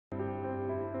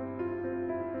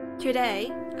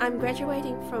Today, I'm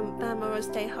graduating from Balmoral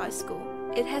State High School.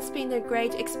 It has been a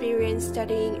great experience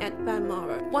studying at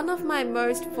Balmoral. One of my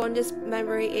most fondest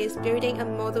memories is building a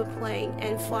model plane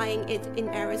and flying it in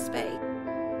aerospace.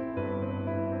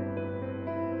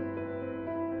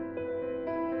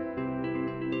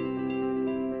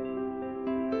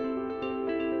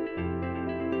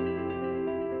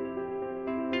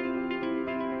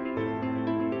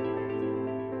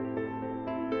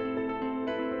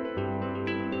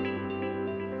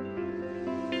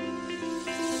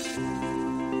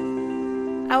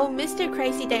 I will miss the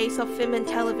crazy days of film and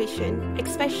television,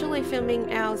 especially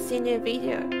filming our senior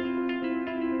video.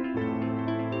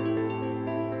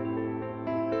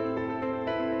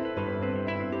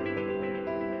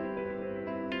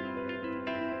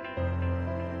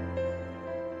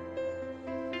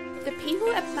 The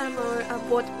people at Mapo are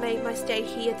what made my stay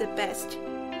here the best.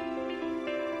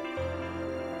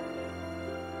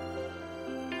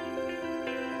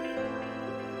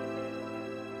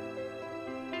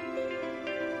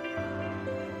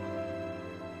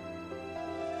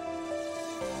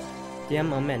 Dear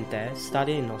Mom and Dad,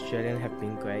 studying in Australia have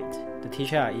been great. The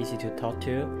teachers are easy to talk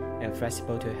to and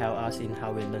flexible to help us in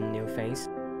how we learn new things.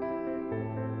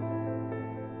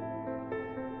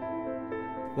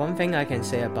 One thing I can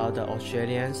say about the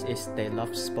Australians is they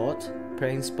love sport.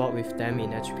 Playing sport with them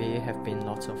in HP have been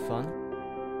lots of fun.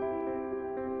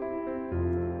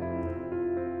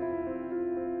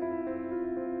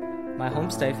 My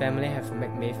homestay family have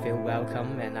made me feel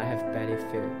welcome and I have barely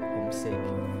feel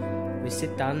homesick. We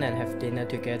sit down and have dinner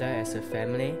together as a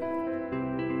family.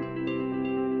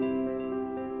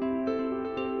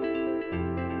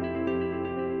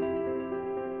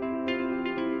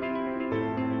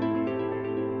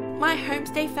 My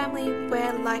homestay family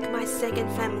were like my second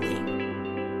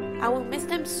family. I will miss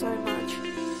them so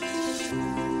much.